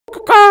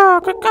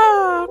Just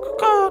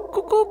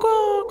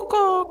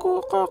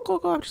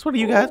one of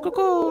you guys.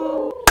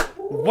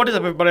 What is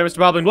up, everybody? Mr.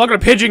 Boblin. Welcome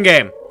to Pigeon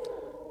Game.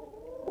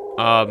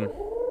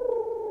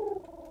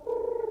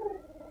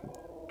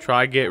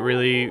 Try get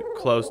really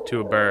close to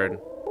a bird.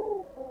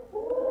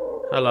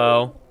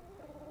 Hello.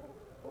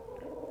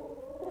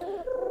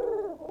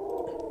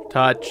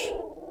 Touch.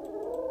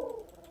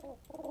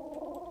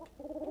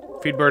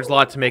 Feed birds a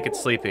lot to make it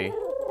sleepy.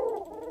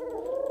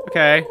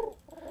 Okay.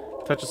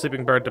 Touch a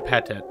sleeping bird to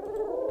pet it.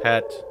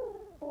 Pet.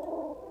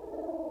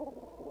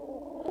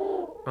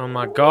 Oh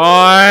my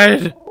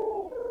god!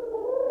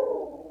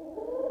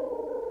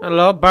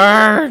 Hello,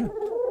 bird!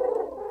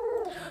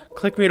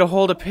 Click me to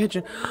hold a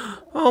pigeon.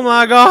 Oh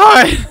my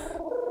god!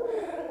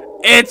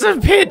 It's a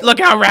pigeon! Look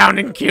how round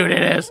and cute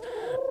it is!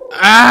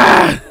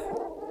 Ah!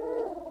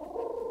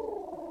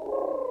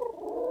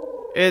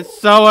 It's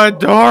so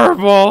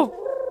adorable!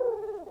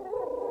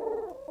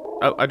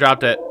 Oh, I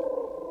dropped it.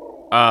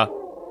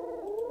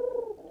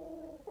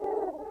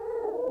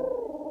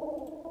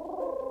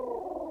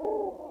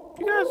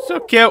 You guys are so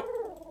cute.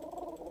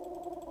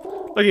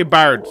 Look at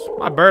birds.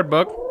 My bird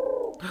book.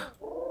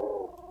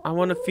 I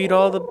want to feed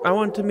all the. I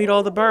want to meet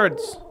all the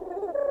birds.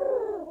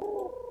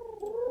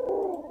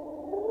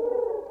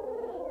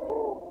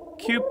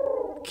 Cute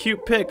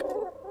pic.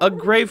 A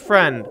great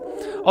friend.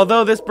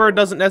 Although this bird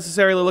doesn't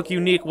necessarily look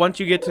unique, once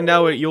you get to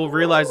know it, you'll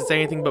realize it's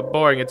anything but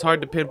boring. It's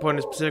hard to pinpoint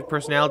a specific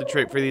personality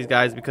trait for these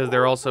guys because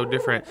they're all so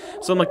different.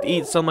 Some like to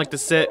eat, some like to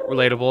sit,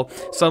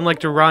 relatable. Some like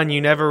to run,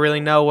 you never really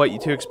know what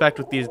to expect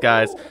with these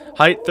guys.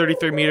 Height,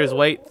 33 meters,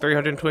 weight,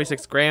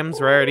 326 grams,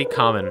 rarity,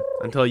 common.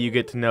 Until you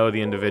get to know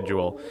the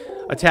individual.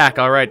 Attack,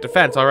 alright.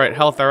 Defense, alright.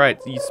 Health,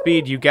 alright.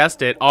 Speed, you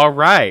guessed it,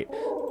 alright.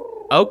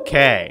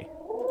 Okay.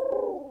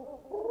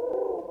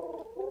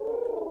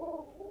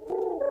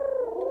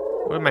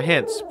 What are my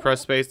hints? Press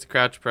space to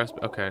crouch, press...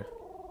 Okay.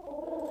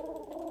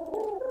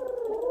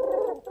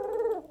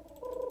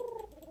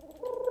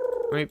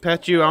 Let me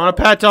pet you. I want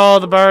to pet all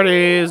the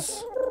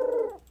birdies.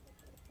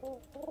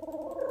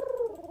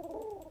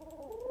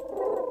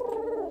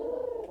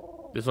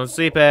 This one's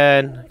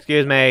sleeping.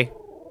 Excuse me.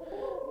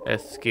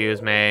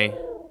 Excuse me.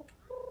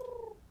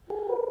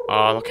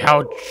 Oh, look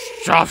how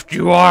soft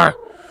you are.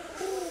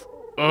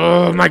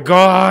 Oh my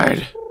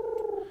god.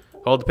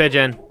 Hold the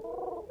pigeon.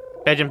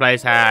 Pigeon,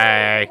 please.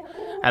 Hey.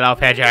 Hello,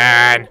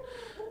 pigeon.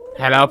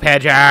 Hello,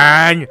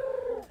 pigeon.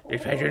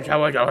 This pigeon's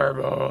so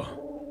adorable.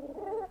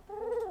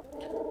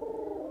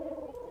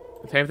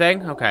 Same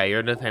thing? Okay,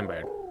 you're the same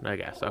bird. I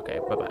guess. Okay,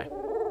 bye-bye.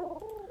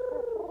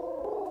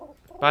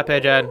 Bye,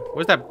 pigeon.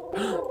 Where's that?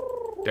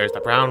 There's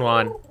the brown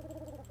one.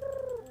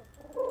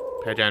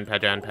 Pigeon,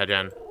 pigeon,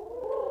 pigeon.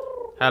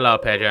 Hello,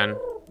 pigeon.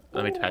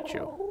 Let me touch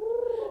you.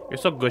 You're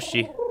so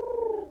gushy.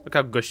 Look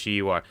how gushy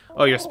you are.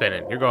 Oh, you're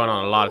spinning. You're going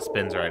on a lot of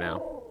spins right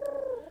now.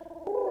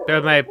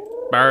 There's my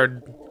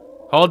bird.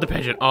 Hold the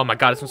pigeon. Oh my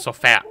god, this one's so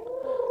fat.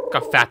 Look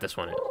how fat this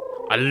one is.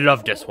 I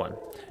love this one.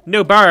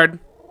 New bird.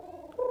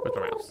 Where's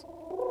my mouse?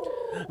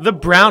 The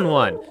brown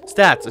one.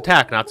 Stats,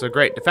 attack, not so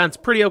great. Defense,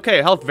 pretty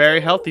okay. Health,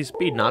 very healthy.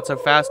 Speed, not so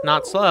fast,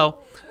 not slow.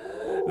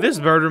 This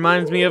bird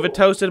reminds me of a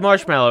toasted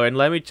marshmallow, and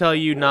let me tell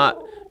you,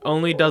 not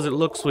only does it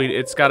look sweet,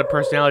 it's got a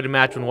personality to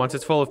match when once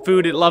it's full of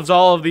food, it loves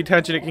all of the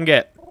attention it can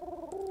get.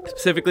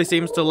 Specifically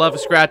seems to love a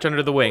scratch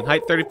under the wing.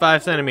 Height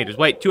 35 centimeters.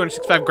 Weight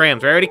 265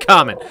 grams. Rarity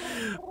common.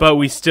 But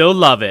we still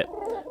love it.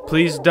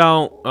 Please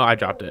don't... Oh, I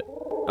dropped it.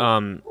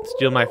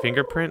 Steal my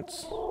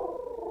fingerprints?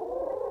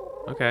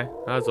 Okay.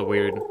 That was a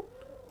weird...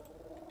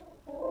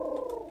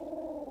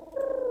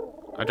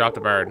 I dropped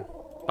the bird.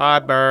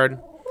 Bye, bird.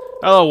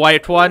 Hello,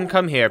 white one.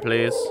 Come here,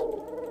 please.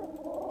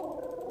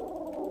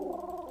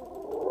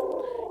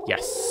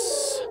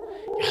 Yes.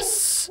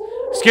 Yes.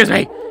 Excuse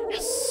me.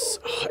 Yes.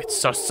 Oh, it's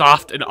so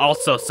soft and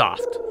also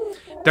soft.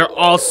 They're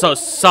all so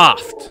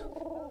soft.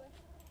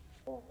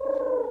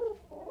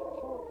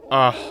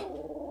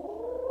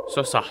 Oh,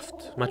 so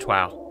soft. Much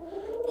wow.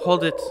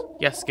 Hold it.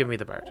 Yes, give me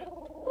the bird.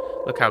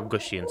 Look how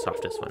gushy and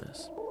soft this one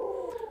is.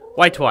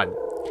 White one.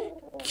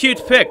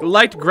 Cute pick.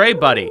 Light gray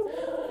buddy.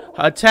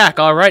 Attack,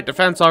 alright.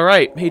 Defense,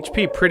 alright.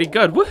 HP, pretty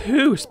good.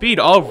 Woohoo! Speed,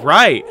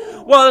 alright.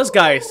 Well, this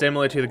guy is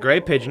similar to the gray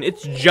pigeon.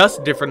 It's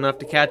just different enough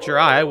to catch your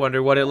eye. I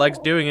wonder what it likes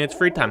doing in its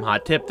free time.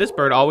 Hot tip, this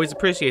bird always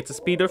appreciates a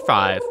speed or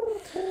 5.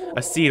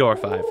 A seed or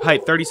 5.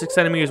 Height, 36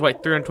 centimeters.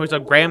 Weight,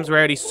 327 grams.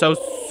 Rarity,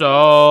 same,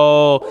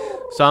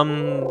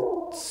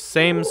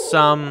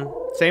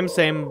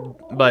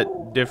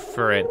 but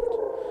different.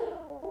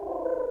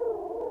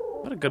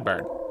 What a good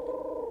bird.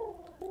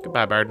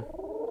 Goodbye, bird.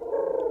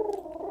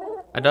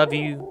 I love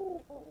you.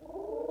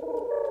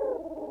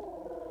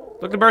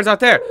 Look, the birds out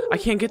there. I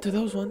can't get to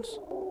those ones.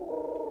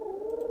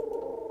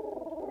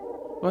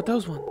 What about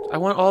those ones? I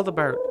want all the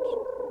birds.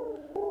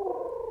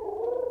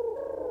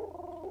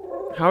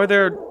 How are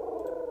there...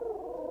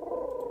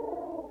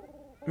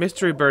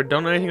 Mystery bird.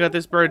 Don't know anything about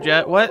this bird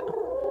yet. What?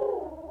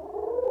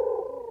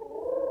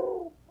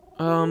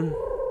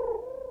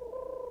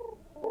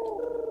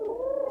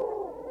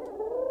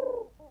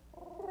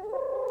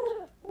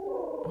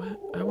 What?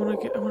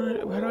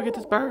 How do I get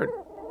this bird?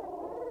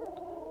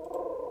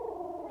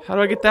 How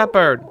do I get that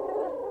bird?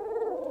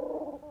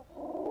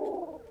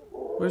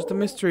 Where's the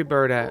mystery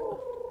bird at?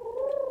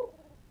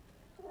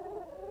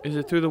 Is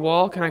it through the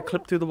wall? Can I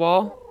clip through the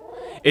wall?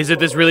 Is it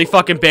this really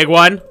fucking big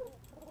one?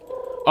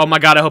 Oh my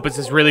god, I hope it's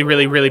this really,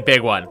 really, really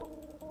big one.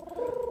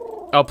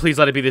 Oh, please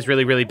let it be this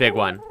really, really big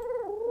one.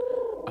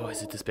 Oh,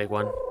 is it this big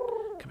one?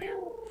 Come here.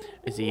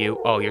 Is it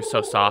you? Oh, you're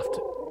so soft.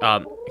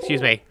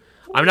 Excuse me.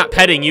 I'm not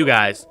petting you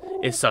guys.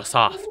 It's so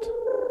soft.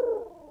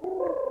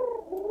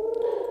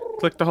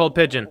 Click to hold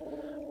pigeon.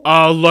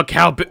 Oh, look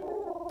how big.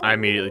 I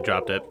immediately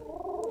dropped it.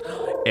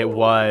 It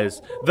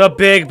was the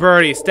big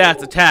birdie.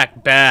 Stats,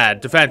 attack, bad.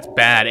 Defense,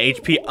 bad.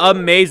 HP,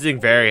 amazing,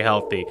 very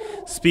healthy.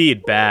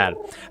 Speed, bad.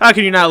 How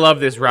can you not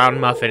love this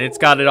round muffin? It's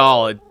got it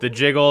all. The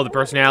jiggle, the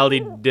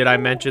personality. Did I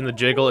mention the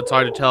jiggle? It's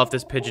hard to tell if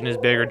this pigeon is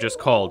big or just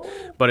cold.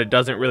 But it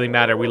doesn't really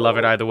matter. We love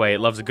it either way. It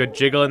loves a good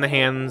jiggle in the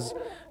hands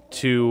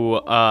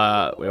to,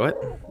 wait,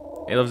 what?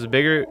 It loves a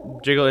bigger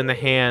jiggle in the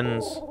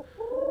hands.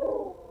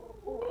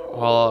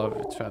 All of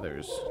its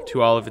feathers.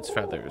 To all of its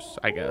feathers,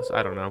 I guess.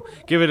 I don't know.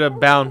 Give it a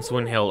bounce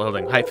when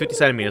holding. Height 50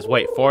 centimeters.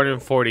 Weight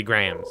 440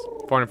 grams.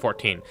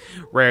 414.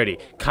 Rarity.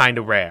 Kind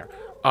of rare.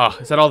 Oh,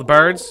 is that all the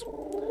birds?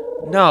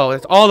 No,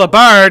 it's all the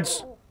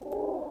birds!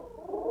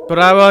 But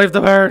I will leave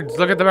the birds.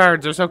 Look at the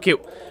birds. They're so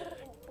cute.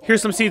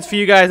 Here's some seeds for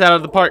you guys out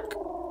of the park.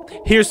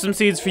 Here's some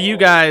seeds for you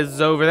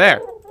guys over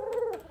there.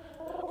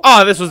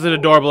 Oh, this was an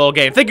adorable little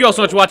game. Thank you all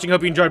so much for watching.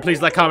 Hope you enjoyed.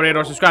 Please like, comment, and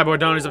or subscribe or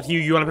donate. It's up to you.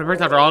 You want to play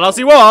after all, and I'll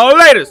see you all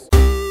later.